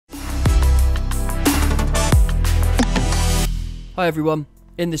Hi everyone,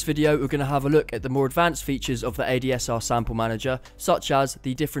 in this video we're going to have a look at the more advanced features of the ADSR Sample Manager, such as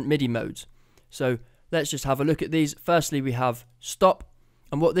the different Midi modes. So let's just have a look at these. Firstly we have stop,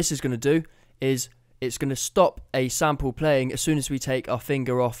 and what this is going to do is it's going to stop a sample playing as soon as we take our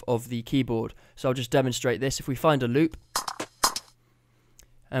finger off of the keyboard. So I'll just demonstrate this. If we find a loop,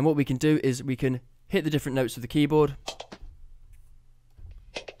 and what we can do is we can hit the different notes of the keyboard.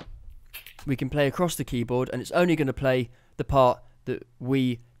 We can play across the keyboard, and it's only going to play the part that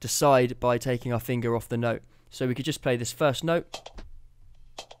we decide by taking our finger off the note. So we could just play this first note,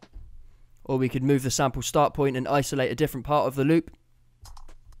 or we could move the sample start point and isolate a different part of the loop.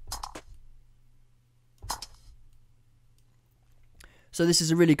 So this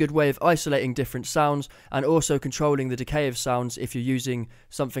is a really good way of isolating different sounds and also controlling the decay of sounds if you're using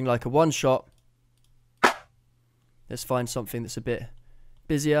something like a one shot. Let's find something that's a bit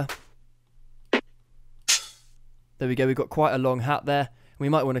busier. There we go, we've got quite a long hat there. We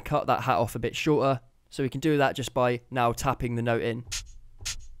might want to cut that hat off a bit shorter, so we can do that just by now tapping the note in.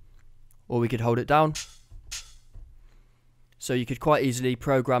 Or we could hold it down. So you could quite easily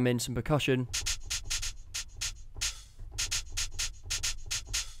program in some percussion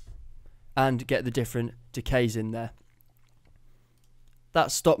and get the different decays in there.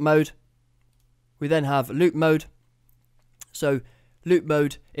 That's stop mode. We then have loop mode. So loop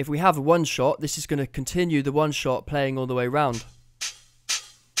mode, if we have a one shot, this is going to continue the one shot playing all the way around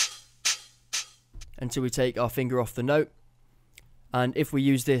until we take our finger off the note. And if we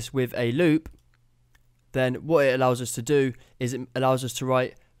use this with a loop, then what it allows us to do is it allows us to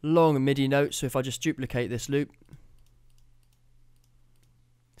write long MIDI notes. So if I just duplicate this loop,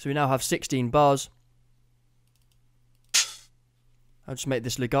 so we now have 16 bars. I'll just make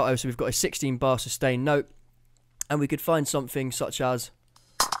this legato, so we've got a 16 bar sustained note. And we could find something such as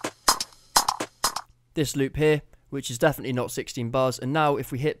this loop here, which is definitely not 16 bars. And now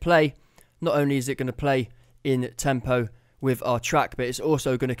if we hit play, not only is it going to play in tempo with our track, but it's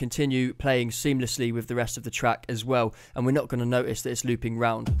also going to continue playing seamlessly with the rest of the track as well. And we're not going to notice that it's looping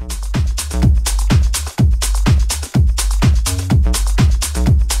round.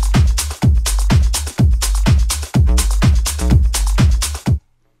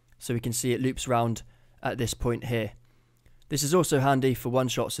 So we can see it loops round at this point here. This is also handy for one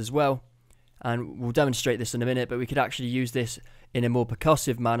shots as well, and we'll demonstrate this in a minute, but we could actually use this in a more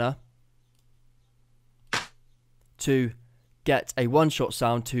percussive manner to get a one shot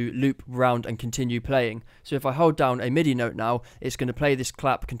sound to loop round and continue playing. So if I hold down a MIDI note now, it's going to play this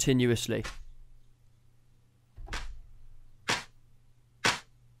clap continuously.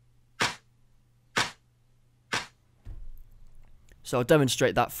 So I'll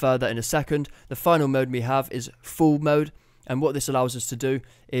demonstrate that further in a second. The final mode we have is full mode, and what this allows us to do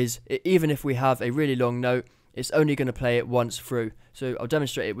is, even if we have a really long note, it's only going to play it once through. So I'll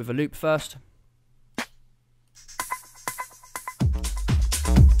demonstrate it with a loop first.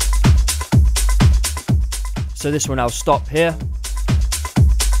 So this will now stop here.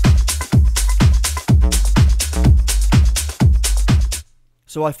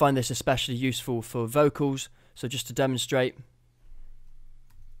 So I find this especially useful for vocals. So just to demonstrate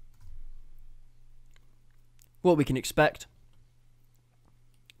what we can expect,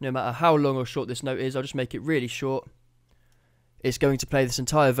 no matter how long or short this note is, I'll just make it really short. It's going to play this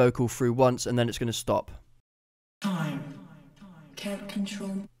entire vocal through once, and then it's going to stop. Time. Can't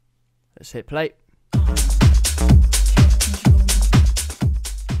control. Let's hit play.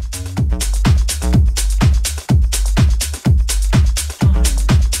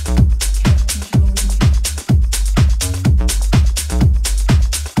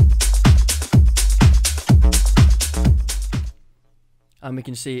 And we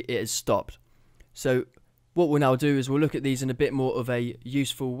can see it has stopped. So what we'll now do is we'll look at these in a bit more of a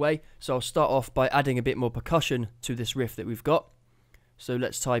useful way. So I'll start off by adding a bit more percussion to this riff that we've got. So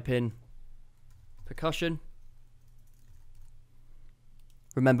let's type in percussion.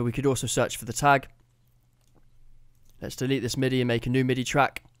 Remember, we could also search for the tag. Let's delete this MIDI and make a new MIDI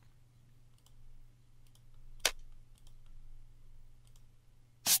track.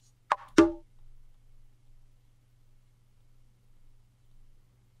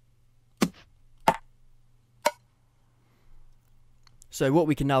 So what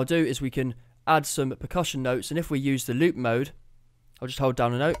we can now do is we can add some percussion notes, and if we use the loop mode, I'll just hold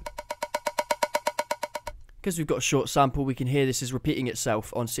down a note. Because we've got a short sample, we can hear this is repeating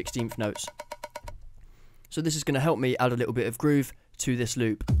itself on 16th notes. So this is going to help me add a little bit of groove to this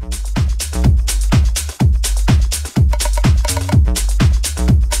loop.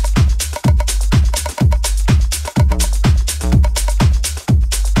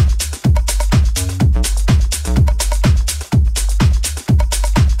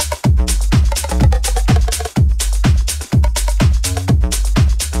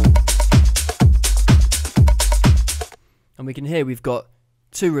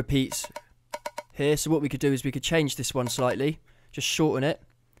 2 repeats here. So what we could do is we could change this one slightly, just shorten it,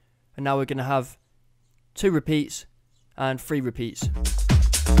 and now we're going to have 2 repeats and 3 repeats.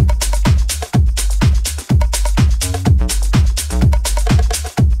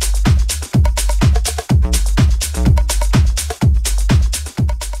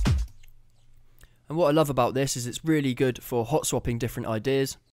 And what I love about this is it's really good for hot swapping different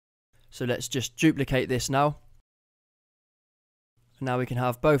ideas. So let's just duplicate this now. And now we can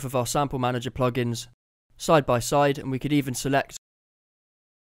have both of our Sample Manager plugins side by side, and we could even select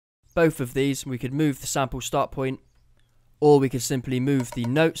both of these. We could move the sample start point, or we could simply move the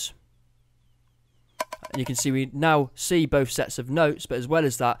notes. And you can see we now see both sets of notes, but as well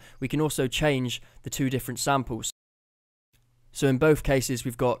as that, we can also change the 2 different samples. So in both cases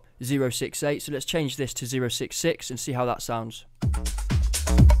we've got 068, so let's change this to 066 and see how that sounds.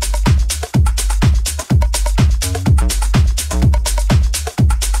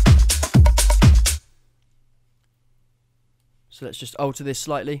 So let's just alter this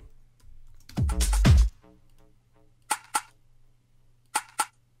slightly.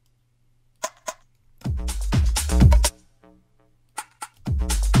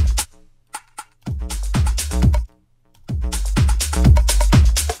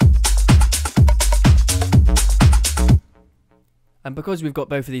 And because we've got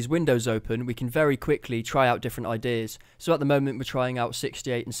both of these windows open, we can very quickly try out different ideas. So at the moment we're trying out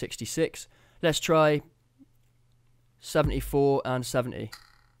 68 and 66. Let's try 74 and 70.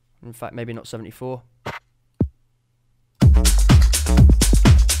 In fact, maybe not 74.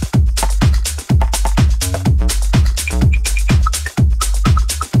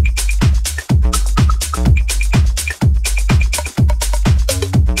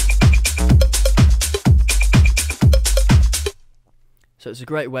 So it's a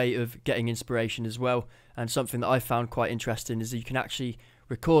great way of getting inspiration as well, and something that I found quite interesting is that you can actually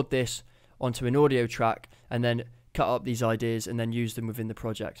record this onto an audio track and then cut up these ideas and then use them within the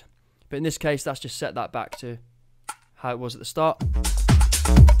project. But in this case, let's just set that back to how it was at the start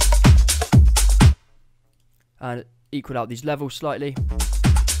and equal out these levels slightly.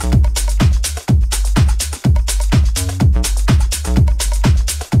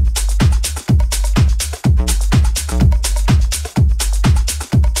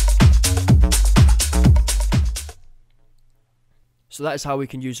 So that is how we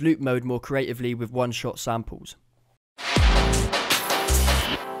can use loop mode more creatively with one-shot samples.